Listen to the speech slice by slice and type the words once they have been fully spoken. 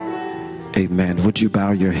Amen. Would you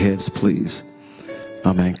bow your heads, please?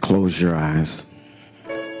 Amen. Close your eyes.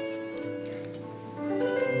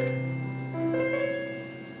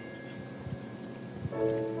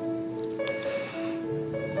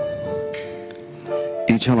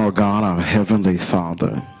 Eternal God, our Heavenly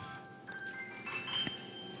Father,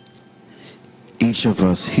 each of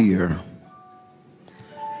us here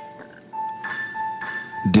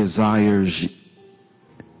desires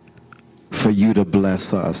for you to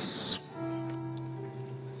bless us.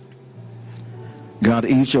 God,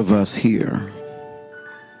 each of us here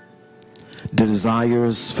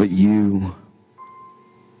desires for you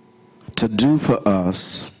to do for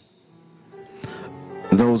us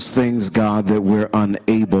those things, God, that we're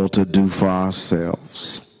unable to do for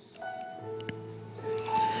ourselves.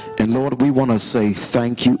 And Lord, we want to say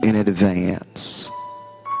thank you in advance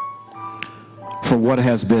for what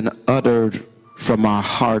has been uttered from our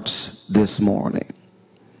hearts this morning.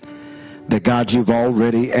 That God, you've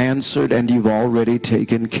already answered and you've already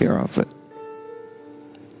taken care of it.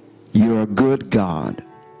 You're a good God.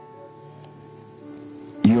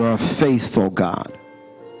 You're a faithful God.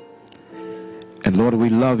 And Lord, we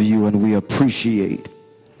love you and we appreciate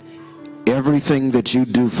everything that you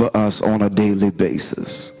do for us on a daily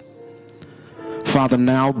basis. Father,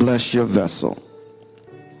 now bless your vessel,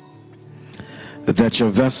 that your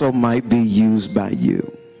vessel might be used by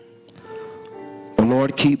you. Oh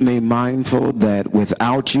Lord, keep me mindful that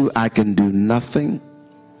without you I can do nothing.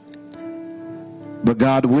 But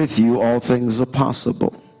God, with you all things are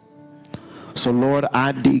possible. So Lord,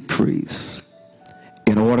 I decrease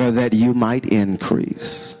in order that you might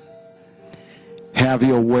increase. Have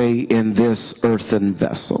your way in this earthen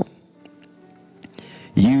vessel.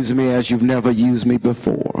 Use me as you've never used me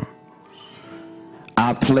before.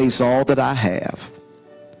 I place all that I have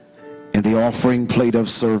in the offering plate of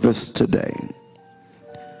service today.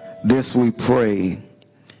 This we pray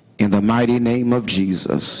in the mighty name of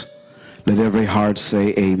Jesus. Let every heart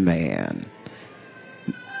say amen.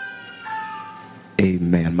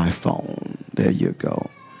 Amen. My phone. There you go.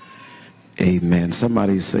 Amen.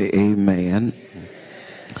 Somebody say amen.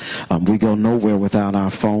 We go nowhere without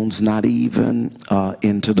our phones, not even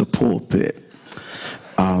into the pulpit.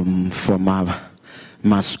 For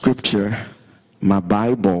my scripture, my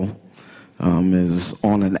Bible is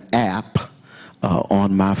on an app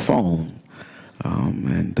on my phone.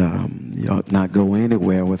 You ought not go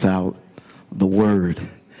anywhere without the word.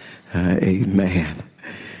 Amen.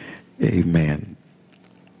 Amen.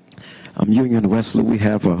 Union Wesley, we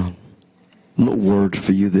have a little word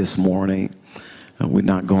for you this morning. We're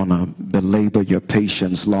not going to belabor your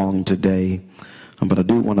patience long today. But I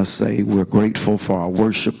do want to say we're grateful for our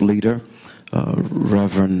worship leader,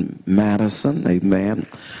 Reverend Madison, amen,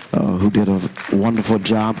 who did a wonderful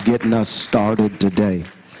job getting us started today.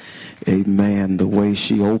 Amen. The way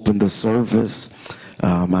she opened the service,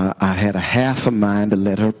 I had a half a mind to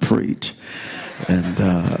let her preach.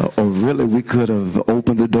 Or really we could have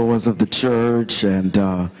opened the doors of the church and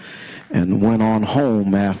went on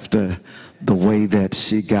home after the way that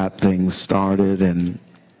she got things started. And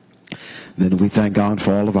then we thank God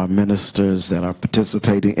for all of our ministers that are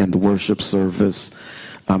participating in the worship service.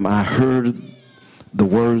 I heard the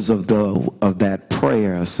words of that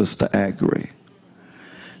prayer, Sister Agri.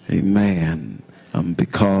 Amen.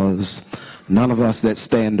 Because none of us that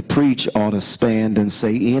stand to preach ought to stand and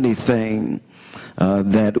say anything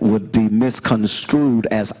that would be misconstrued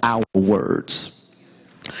as our words.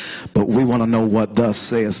 But we want to know what thus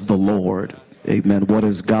says the Lord. Amen. What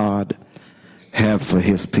does God have for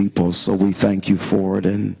his people? So we thank you for it.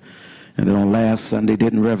 And then on last Sunday,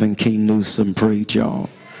 didn't Reverend King Newsom preach, y'all?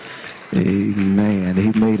 Amen.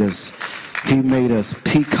 He made us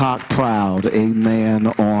peacock proud. Amen.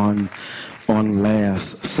 On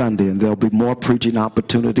last Sunday, and there'll be more preaching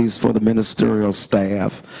opportunities for the ministerial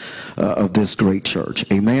staff of this great church.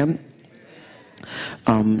 Amen.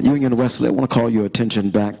 Union Wesley, I want to call your attention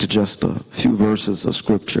back to just a few verses of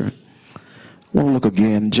scripture. I want to look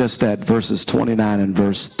again just at verses 29 and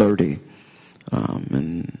verse 30.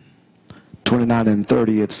 In 29 and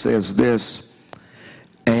 30 it says this: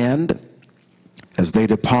 "And as they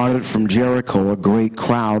departed from Jericho, a great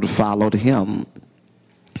crowd followed him.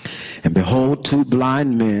 And behold, two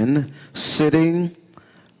blind men sitting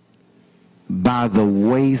by the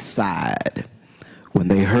wayside. When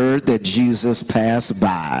they heard that Jesus passed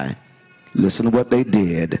by," listen to what they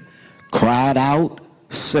did, "cried out,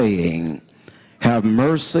 saying, Have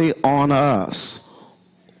mercy on us,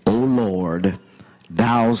 O Lord,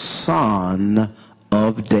 thou Son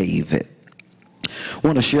of David." I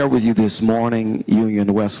want to share with you this morning,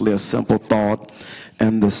 Union Wesley, a simple thought.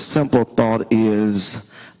 And the simple thought is,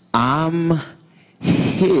 I'm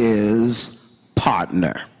his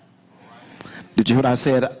partner. Did you hear what I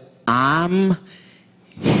said? I'm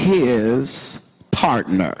his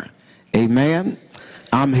partner. Amen.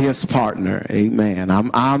 I'm his partner. Amen.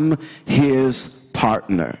 I'm his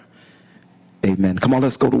partner. Amen. Come on,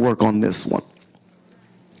 let's go to work on this one.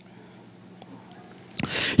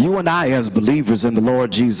 You and I, as believers in the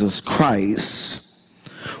Lord Jesus Christ,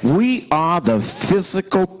 we are the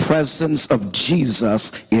physical presence of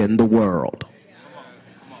Jesus in the world.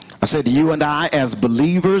 I said you and I, as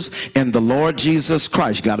believers in the Lord Jesus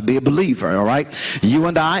Christ, you got to be a believer, all right? You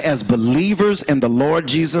and I, as believers in the Lord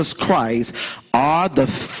Jesus Christ, are the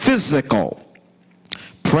physical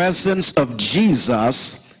presence of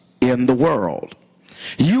Jesus in the world.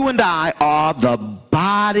 You and I are the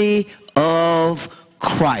body of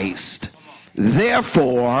Christ.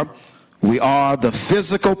 Therefore, we are the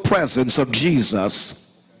physical presence of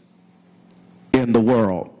Jesus in the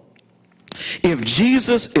world. If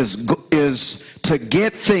Jesus is to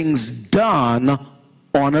get things done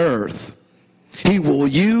on earth, he will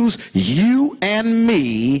use you and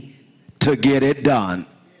me to get it done.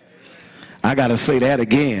 I got to say that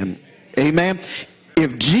again. Amen.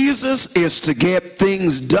 If Jesus is to get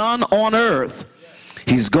things done on earth,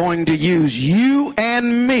 he's going to use you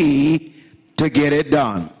and me to get it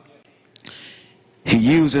done. He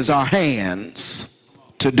uses our hands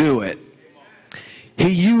to do it. He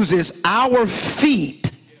uses our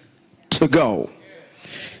feet to go.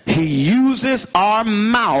 He uses our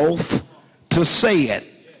mouth to say it.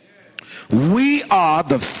 We are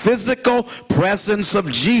the physical presence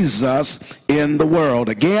of Jesus in the world.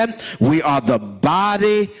 Again, we are the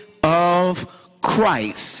body of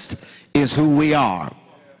Christ is who we are.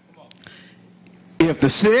 If the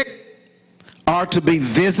sick are to be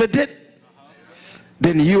visited,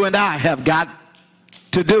 then you and I have got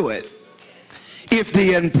to do it. If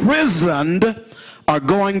the imprisoned are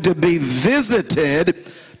going to be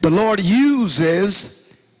visited, the Lord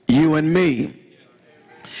uses you and me.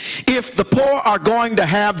 If the poor are going to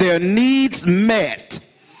have their needs met,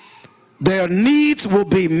 their needs will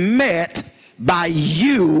be met by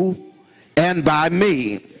you and by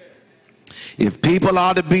me. If people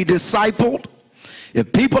are to be discipled,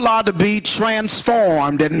 if people are to be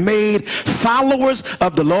transformed and made followers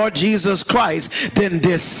of the Lord Jesus Christ, then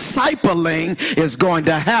discipling is going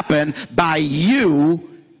to happen by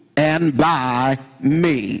you and by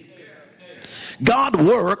me. God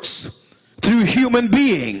works through human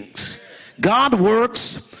beings. God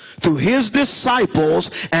works through his disciples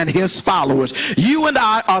and his followers. You and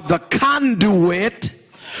I are the conduit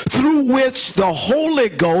through which the Holy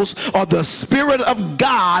Ghost or the Spirit of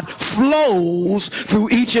God flows through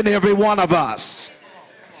each and every one of us.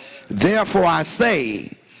 Therefore, I say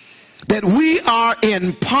that we are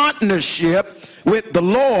in partnership with the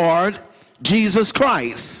Lord Jesus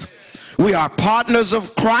Christ. We are partners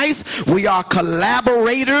of Christ. We are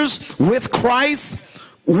collaborators with Christ.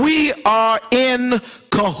 We are in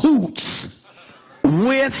cahoots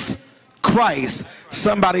with Christ.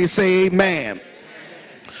 Somebody say amen.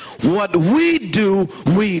 What we do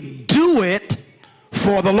it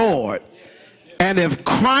for the Lord. And if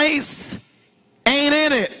Christ ain't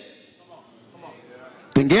in it,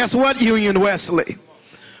 then guess what, Union Wesley?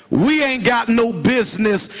 We ain't got no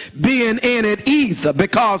business being in it either,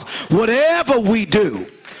 because whatever we do,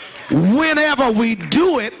 whenever we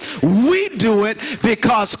do it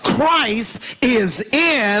because Christ is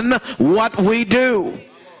in what we do.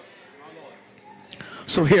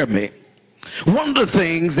 So hear me. One of the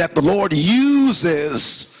things that the Lord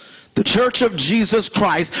uses the Church of Jesus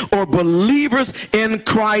Christ or believers in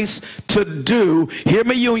Christ to do, hear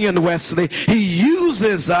me, Union Wesley, he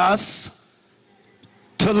uses us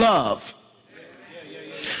to love.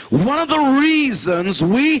 One of the reasons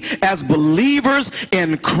we as believers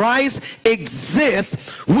in Christ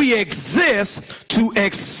exist, we exist to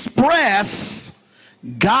express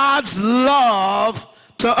God's love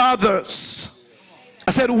to others.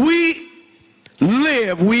 I said we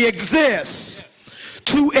exist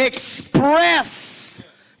to express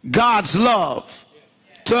God's love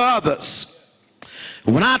to others.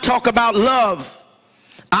 When I talk about love,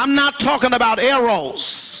 I'm not talking about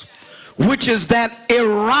eros, which is that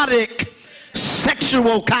erotic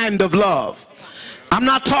sexual kind of love. I'm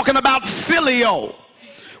not talking about phileo,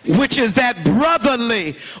 which is that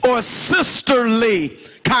brotherly or sisterly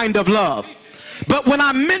kind of love. But when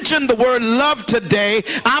I mention the word love today,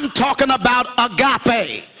 I'm talking about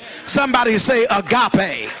agape. Somebody say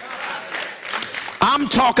agape. I'm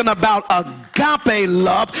talking about agape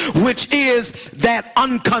love, which is that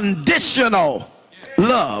unconditional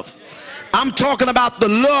love. I'm talking about the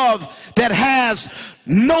love that has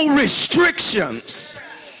no restrictions.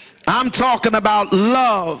 I'm talking about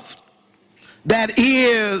love that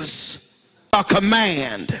is a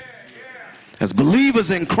command. As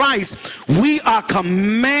believers in Christ, we are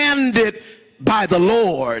commanded by the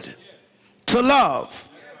Lord to love.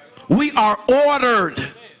 We are ordered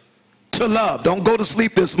to love. Don't go to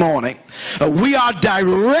sleep this morning. We are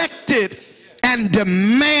directed and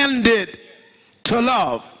demanded to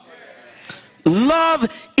love. Love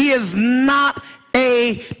is not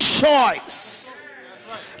a choice,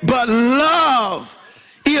 but love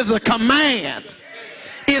is a command.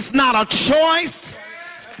 It's not a choice,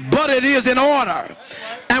 but it is an order.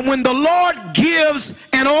 And when the Lord gives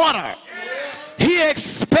an order, he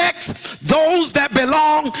expects those that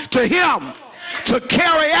belong to him to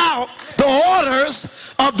carry out the orders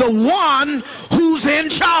of the one who's in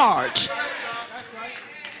charge.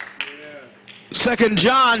 2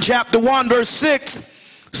 John chapter 1 verse 6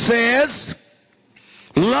 says,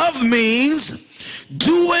 love means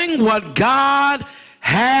doing what God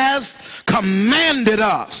has commanded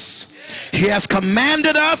us. He has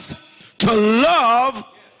commanded us to love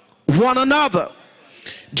one another.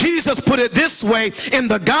 Jesus put it this way in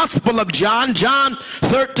the Gospel of John, John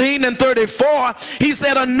 13 and 34. He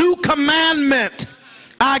said, a new commandment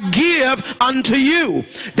I give unto you,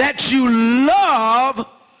 that you love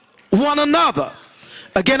one another.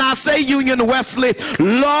 Again, I say, Union Wesley,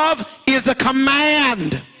 love is a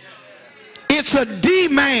command. It's a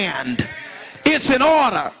demand. It's an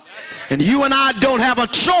order. And you and I don't have a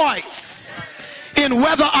choice in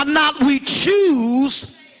whether or not we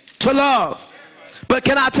choose to love. But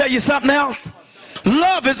can I tell you something else?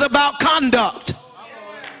 Love is about conduct.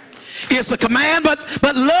 It's a command,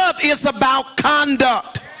 but love is about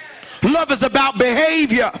conduct. Love is about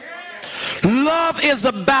behavior. Love is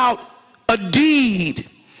about a deed.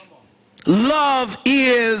 Love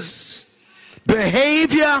is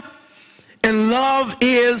behavior, and love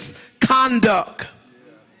is conduct.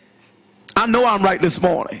 I know I'm right this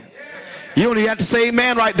morning. You don't even have to say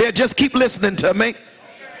amen right there. Just keep listening to me.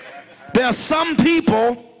 There are some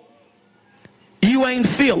people you ain't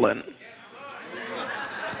feeling.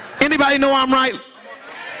 Anybody know I'm right?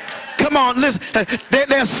 Come on, listen.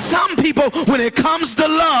 There's some people, when it comes to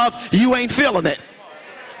love, you ain't feeling it.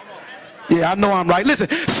 Yeah, I know I'm right. Listen,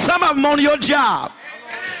 some of them on your job,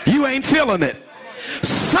 you ain't feeling it.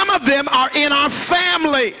 Some of them are in our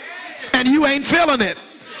family, and you ain't feeling it.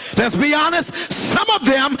 Let's be honest, some of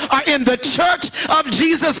them are in the church of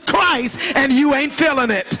Jesus Christ, and you ain't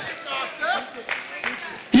feeling it.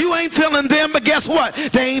 You ain't feeling them, but guess what?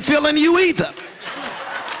 They ain't feeling you either.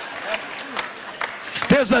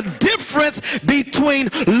 There's a difference between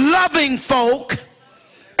loving folk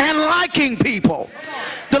and liking people.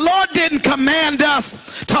 The Lord didn't command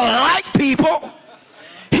us to like people.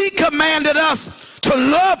 He commanded us to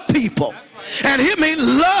love people. And he means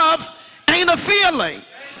love ain't a feeling.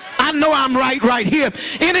 I know I'm right here.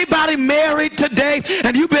 Anybody married today,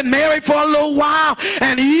 and you've been married for a little while,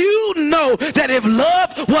 and you know that if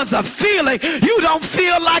love was a feeling, you don't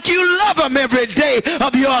feel like you love them every day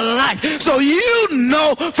of your life. So you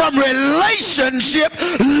know from relationship,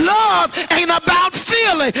 love ain't about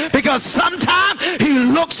feeling, because sometimes he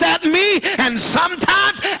looks at me, and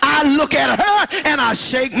sometimes I look at her and I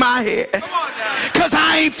shake my head because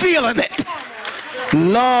I ain't feeling it.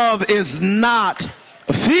 Love is not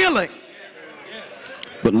a feeling,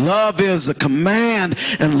 but love is a command,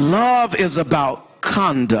 and love is about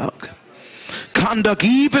conduct. Conduct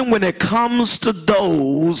even when it comes to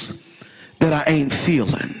those that I ain't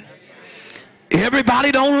feeling.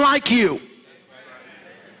 Everybody don't like you.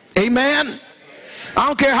 Amen. I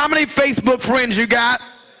don't care how many Facebook friends you got.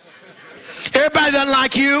 Everybody doesn't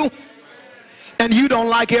like you, and you don't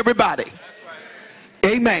like everybody.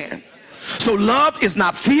 Amen. So love is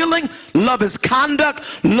not feeling, love is conduct,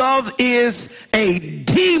 love is a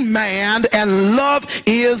demand, and love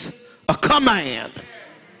is a command.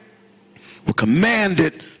 We're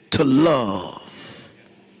commanded to love.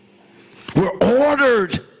 We're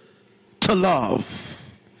ordered to love.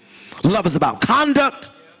 Love is about conduct,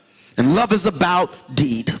 and love is about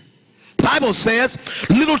deed. The Bible says,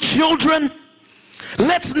 little children,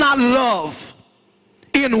 let's not love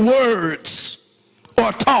in words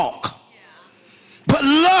or talk, but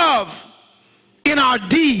love in our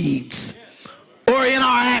deeds or in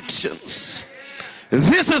our actions.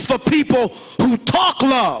 This is for people who talk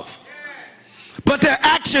love, but their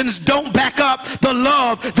actions don't back up the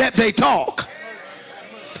love that they talk.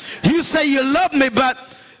 You say you love me, but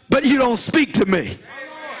you don't speak to me.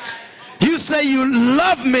 You say you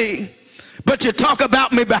love me, but you talk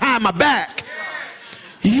about me behind my back.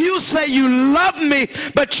 You say you love me,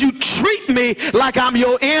 but you treat me like I'm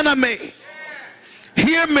your enemy.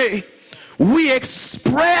 Hear me. We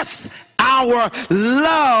express our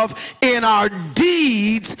love in our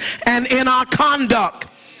deeds and in our conduct.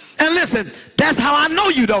 And listen, that's how I know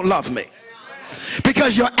you don't love me.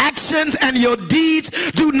 Because your actions and your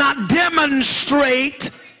deeds do not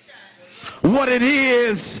demonstrate what it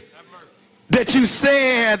is that you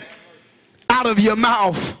said out of your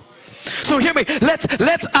mouth. So hear me,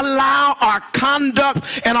 let's allow our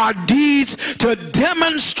conduct and our deeds to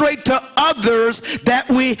demonstrate to others that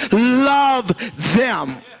we love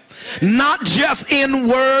them. Not just in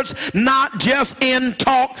words, not just in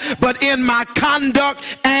talk, but in my conduct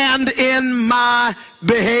and in my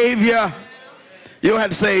behavior. You don't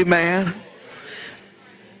have to say amen.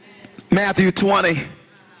 Matthew 20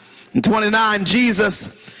 and 29,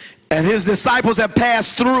 Jesus and his disciples have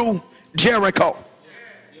passed through Jericho.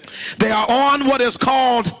 They are on what is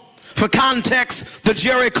called, for context, the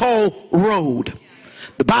Jericho Road.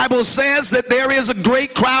 The Bible says that there is a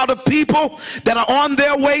great crowd of people that are on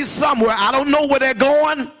their way somewhere. I don't know where they're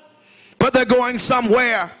going, but they're going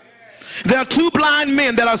somewhere. There are two blind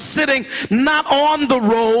men that are sitting not on the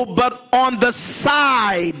road, but on the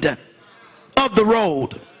side of the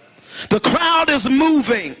road. The crowd is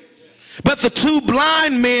moving, but the two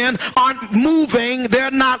blind men aren't moving.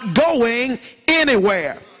 They're not going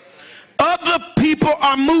anywhere. Other people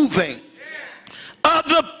are moving.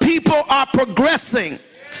 Other people are progressing.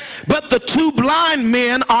 But the two blind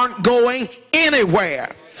men aren't going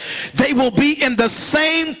anywhere. They will be in the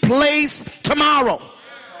same place tomorrow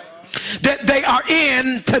that they are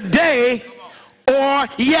in today or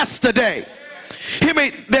yesterday. Hear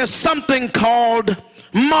me, there's something called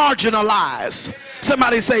marginalized.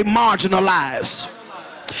 Somebody say marginalized.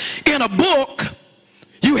 In a book,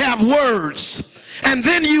 you have words, and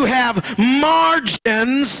then you have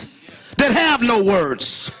margins that have no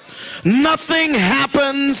words. Nothing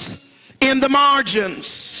happens in the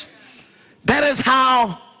margins. That is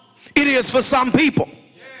how it is for some people.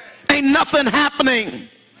 Ain't nothing happening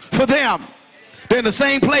for them. They're in the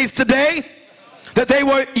same place today that they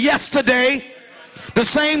were yesterday, the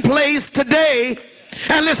same place today,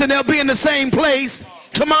 and listen, they'll be in the same place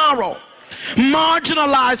tomorrow.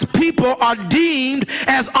 Marginalized people are deemed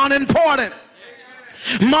as unimportant.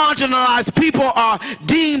 Marginalized people are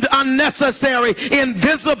deemed unnecessary,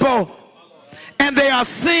 invisible, and they are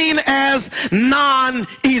seen as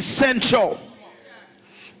non-essential.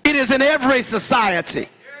 It is in every society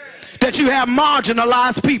that you have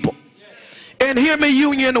marginalized people. And hear me,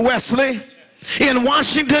 Union Wesley, in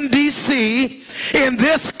Washington, D.C., in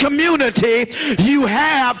this community, you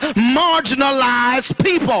have marginalized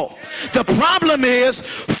people. The problem is,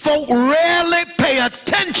 folk rarely pay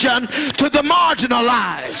attention to the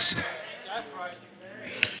marginalized.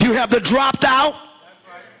 You have the dropped out.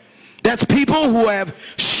 That's people who have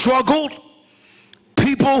struggled,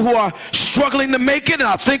 people who are struggling to make it and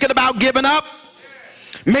are thinking about giving up.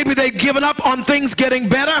 Maybe they've given up on things getting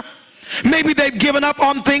better. Maybe they've given up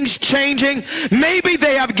on things changing. Maybe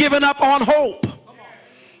they have given up on hope.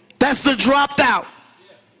 That's the dropped out.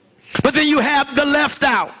 But then you have the left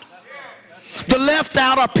out. The left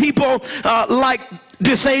out are people like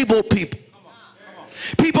disabled people.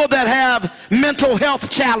 People that have mental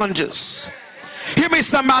health challenges. Hear me,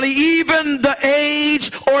 somebody, even the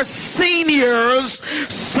age or seniors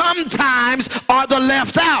sometimes are the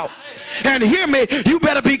left out. And hear me, you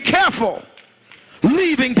better be careful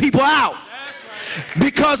leaving people out,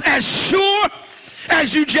 because as sure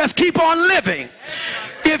as you just keep on living,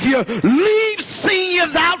 if you leave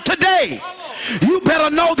seniors out today, you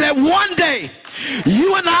better know that one day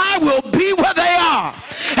you and I will be where they are,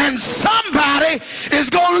 and somebody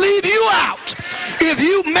is going to leave you out if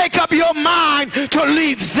you make up your mind to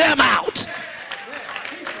leave them out.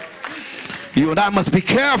 You and I must be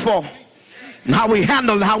careful and how we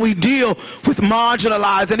handle and how we deal with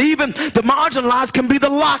marginalized. And even the marginalized can be the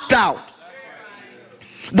locked out.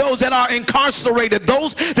 Those that are incarcerated,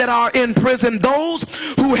 those that are in prison, those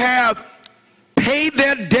who have paid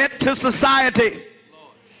their debt to society.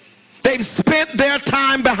 They've spent their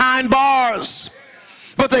time behind bars,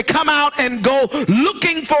 but they come out and go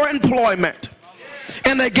looking for employment.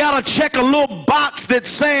 And they gotta check a little box that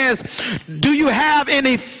says, do you have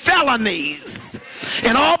any felonies?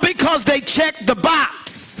 And all because they checked the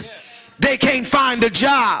box, they can't find a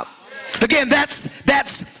job. Again, that's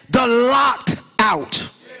the locked out.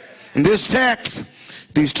 In this text,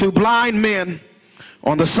 these two blind men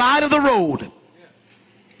on the side of the road,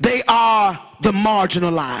 they are the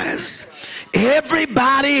marginalized.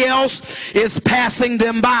 Everybody else is passing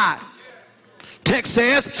them by. Text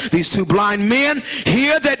says these two blind men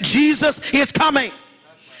hear that Jesus is coming.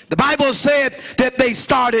 The Bible said that they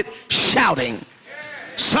started shouting.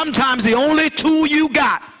 Sometimes the only tool you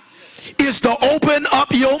got is to open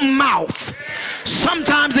up your mouth.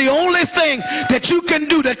 Sometimes the only thing that you can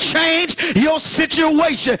do to change your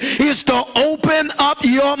situation is to open up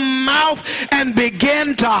your mouth and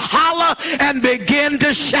begin to holler and begin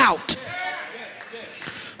to shout.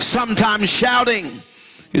 Sometimes shouting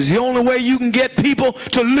is the only way you can get people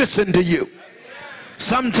to listen to you.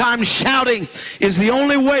 Sometimes shouting is the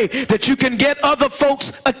only way that you can get other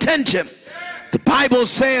folks' attention. The Bible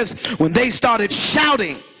says when they started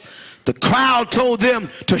shouting, the crowd told them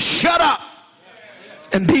to shut up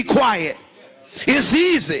and be quiet. It's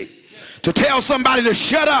easy to tell somebody to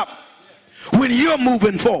shut up when you're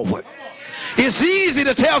moving forward. It's easy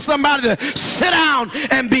to tell somebody to sit down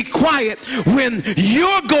and be quiet when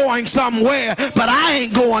you're going somewhere, but I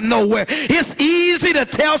ain't going nowhere. It's easy to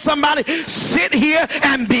tell somebody, sit here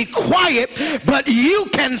and be quiet, but you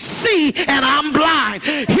can see and I'm blind.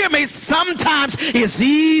 Hear me, sometimes it's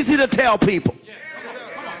easy to tell people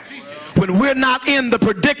when we're not in the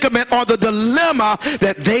predicament or the dilemma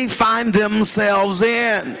that they find themselves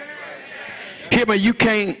in. Hear me, you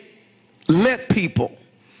can't let people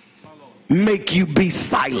make you be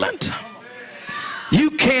silent.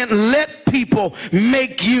 You can't let people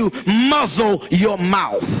make you muzzle your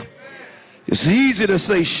mouth. It's easy to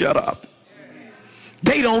say shut up.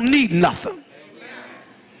 They don't need nothing.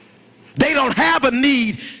 They don't have a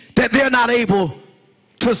need that they're not able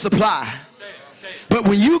to supply. But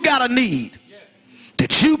when you got a need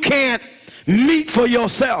that you can't meet for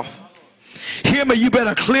yourself, hear me, you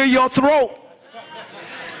better clear your throat.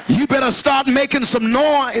 You better start making some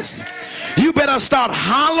noise. You better start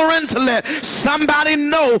hollering to let somebody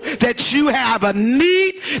know that you have a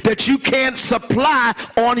need that you can't supply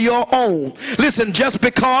on your own. Listen, just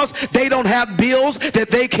because they don't have bills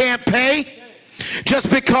that they can't pay, just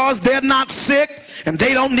because they're not sick and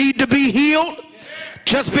they don't need to be healed,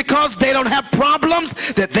 just because they don't have problems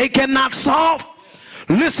that they cannot solve,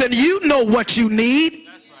 listen, you know what you need.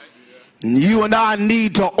 You and I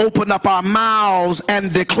need to open up our mouths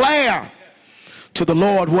and declare to the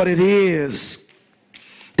Lord what it is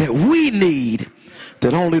that we need,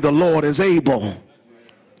 that only the Lord is able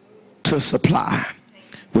to supply.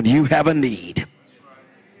 When you have a need,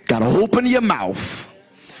 got to open your mouth.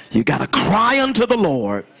 You got to cry unto the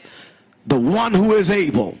Lord, the one who is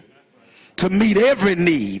able to meet every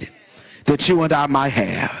need that you and I might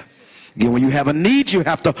have. Again, when you have a need, you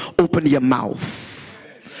have to open your mouth.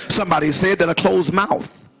 Somebody said that a closed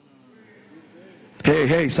mouth,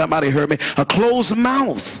 hey, somebody heard me, a closed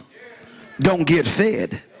mouth don't get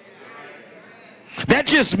fed. That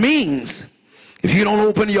just means if you don't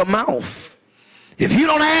open your mouth, if you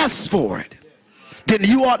don't ask for it, then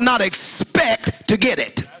you ought not expect to get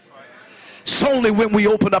it. It's only when we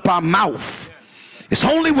open up our mouth, it's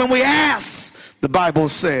only when we ask, the Bible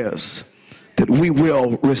says, that we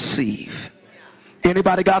will receive.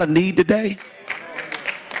 Anybody got a need today?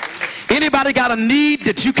 Anybody got a need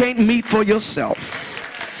that you can't meet for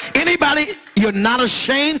yourself? Anybody, you're not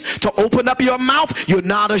ashamed to open up your mouth? You're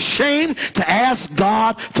not ashamed to ask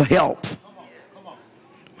God for help?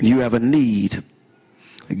 When you have a need,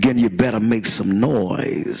 again, you better make some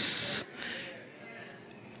noise.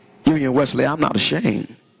 Union Wesley, I'm not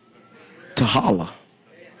ashamed to holler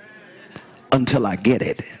until I get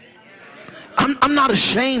it. I'm not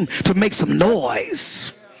ashamed to make some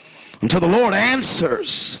noise until the Lord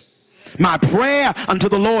answers my prayer, until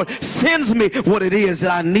the Lord sends me what it is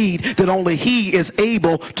that I need, that only He is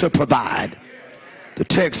able to provide. The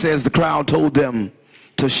text says the crowd told them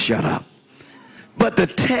to shut up. But the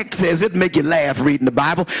text says, it'd make you laugh reading the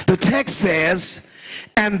Bible. The text says,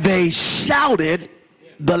 and they shouted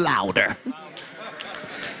the louder.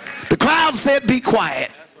 The crowd said, be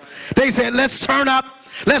quiet. They said, let's turn up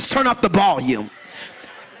the volume.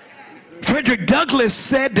 Frederick Douglass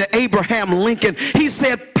said to Abraham Lincoln, he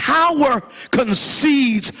said, power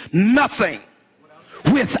concedes nothing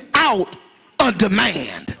without a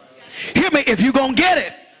demand. Hear me, if you're going to get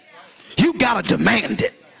it, you got to demand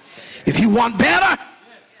it. If you want better,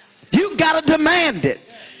 you got to demand it.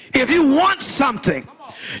 If you want something,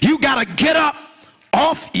 you got to get up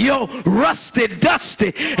off your rusty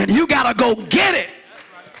dusty and you got to go get it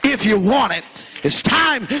if you want it. It's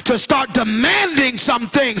time to start demanding some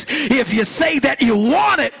things. If you say that you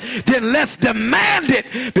want it, then let's demand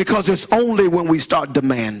it, because it's only when we start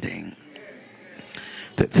demanding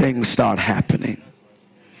that things start happening.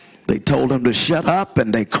 They told him to shut up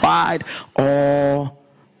and they cried all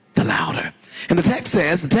the louder. And the text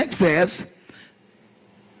says,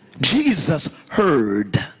 Jesus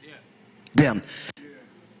heard them.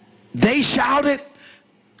 They shouted.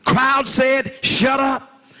 Crowd said, shut up.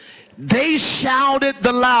 They shouted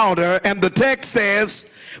the louder, and the text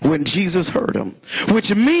says, when Jesus heard them,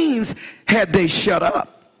 which means had they shut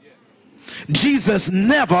up, Jesus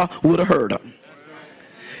never would have heard them.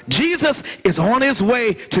 Jesus is on his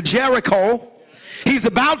way to Jericho. He's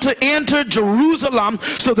about to enter Jerusalem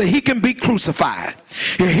so that he can be crucified.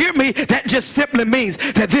 You hear me? That just simply means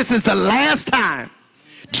that this is the last time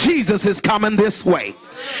Jesus is coming this way.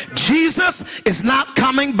 Jesus is not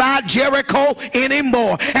coming by Jericho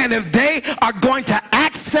anymore. And if they are going to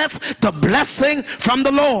access the blessing from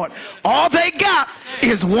the Lord, all they got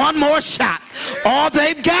is one more shot. All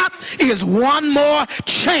they've got is one more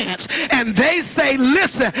chance. And they say,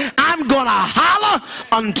 listen, I'm going to holler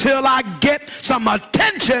until I get some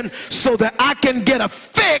attention so that I can get a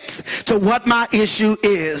fix to what my issue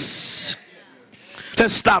is.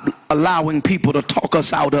 Let's stop allowing people to talk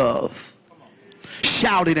us out of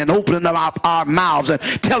shouting and opening up our mouths and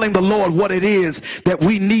telling the Lord what it is that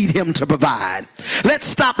we need him to provide. Let's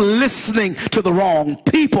stop listening to the wrong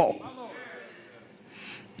people.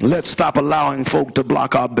 Let's stop allowing folk to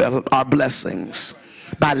block our blessings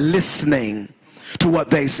by listening to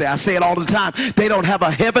what they say. I say it all the time. They don't have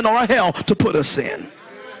a heaven or a hell to put us in.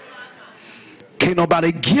 Can't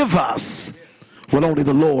nobody give us what only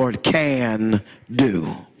the Lord can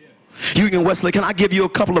do. Union Wesley, can I give you a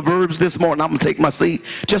couple of verbs this morning? I'm going to take my seat.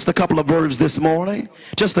 Just a couple of verbs this morning.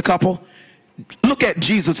 Just a couple. Look at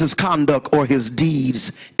Jesus's conduct or his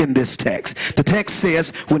deeds in this text. The text says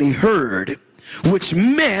when he heard, which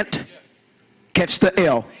meant, catch the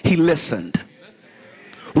L, he listened.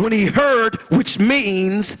 When he heard, which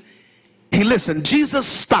means he listened. Jesus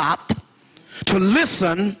stopped to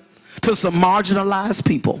listen to some marginalized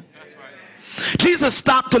people. Jesus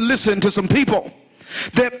stopped to listen to some people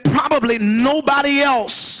that probably nobody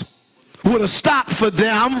else would have stopped for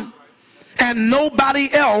them, and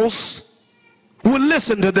nobody else would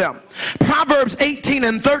listen to them. Proverbs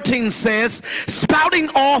 18:13 says, spouting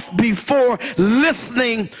off before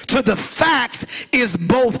listening to the facts is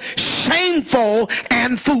both shameful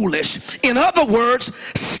and foolish. In other words,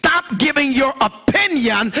 stop giving your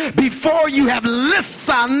opinion before you have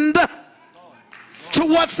listened to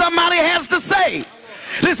what somebody has to say.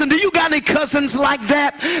 Listen, do you got any cousins like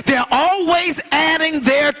that? They're always adding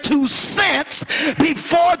their 2 cents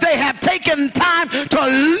before they have taken time to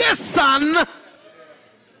listen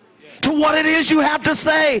to what it is you have to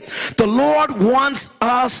say. The Lord wants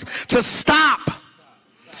us to stop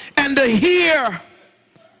and to hear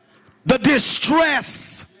the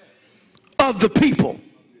distress of the people.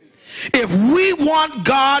 If we want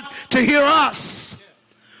God to hear us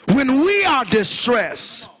when we are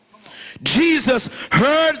distressed, Jesus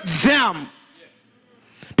heard them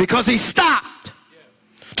because he stopped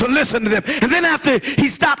to listen to them. And then after he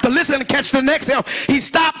stopped to listen and catch the next hell, he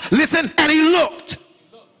stopped, listened, and he looked.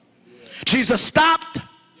 Jesus stopped,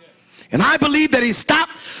 and I believe that he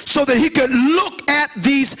stopped so that he could look at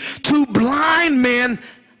these 2 blind men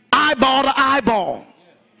eyeball to eyeball.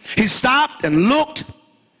 He stopped and looked,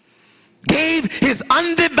 gave his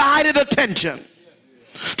undivided attention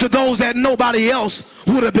to those that nobody else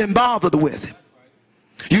would have been bothered with.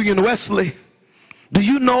 Union Wesley, do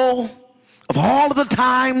you know of all of the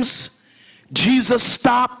times Jesus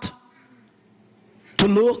stopped to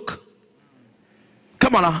look?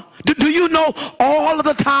 Come on now. Do you know all of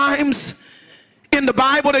the times in the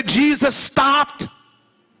Bible that Jesus stopped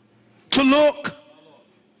to look?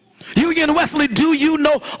 Union Wesley, do you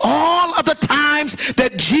know all of the times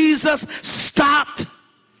that Jesus stopped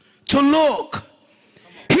to look?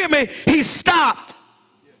 Hear me, he stopped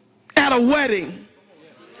at a wedding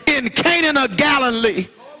in Cana of Galilee.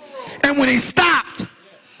 And when he stopped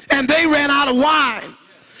and they ran out of wine,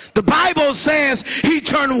 the Bible says he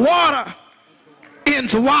turned water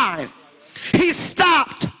into wine. He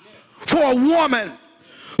stopped for a woman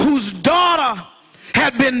whose daughter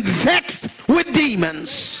had been vexed with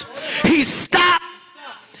demons. He stopped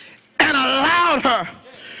and allowed her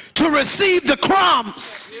to receive the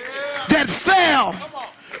crumbs that fell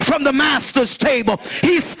from the master's table.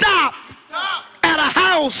 He stopped at a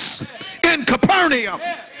house in Capernaum.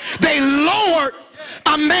 They lowered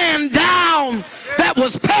a man down that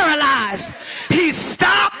was paralyzed. He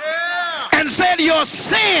stopped and said, your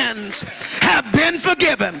sins have been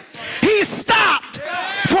forgiven. He stopped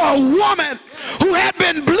for a woman who had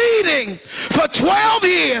been bleeding for 12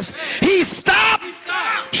 years. He stopped.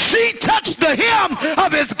 She touched the hem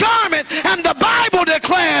of his garment, and the Bible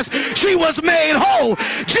declares she was made whole.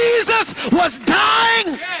 Jesus was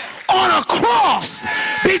dying on a cross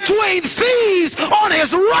between thieves on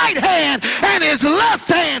his right hand and his left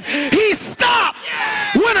hand. He stopped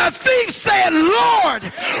when a thief said, Lord,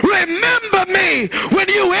 remember me when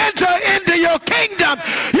you enter into your kingdom.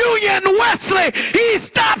 Union Wesley, he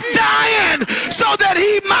stopped dying so that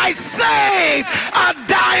he might save a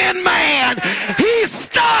dying man. He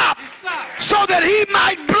stopped so that he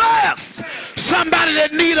might bless somebody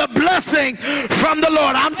that need a blessing from the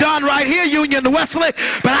Lord. I'm done right here, Union Wesley,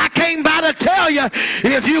 but I came by to tell you,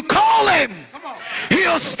 if you call him,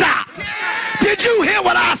 he'll stop. Did you hear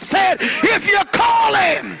what I said? If you call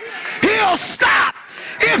him, he'll stop.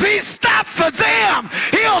 If he stopped for them,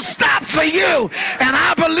 he'll stop for you. And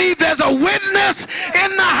I believe there's a witness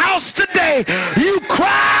in the house today. You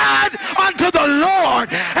cried unto the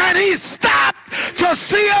Lord, and he stopped to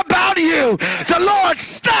see about you. The Lord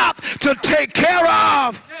stopped to take care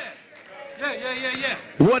of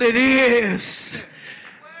what it is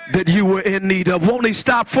that you were in need of. Won't he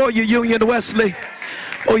stop for you, Union Wesley?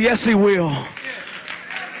 Oh, yes, he will.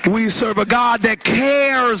 We serve a God that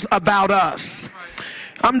cares about us.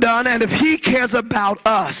 I'm done. And if he cares about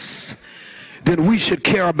us, then we should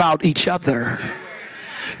care about each other.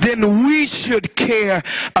 Then we should care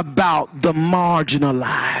about the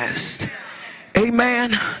marginalized.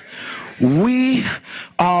 Amen. We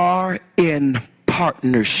are in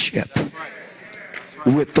partnership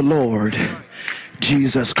with the Lord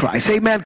Jesus Christ. Amen.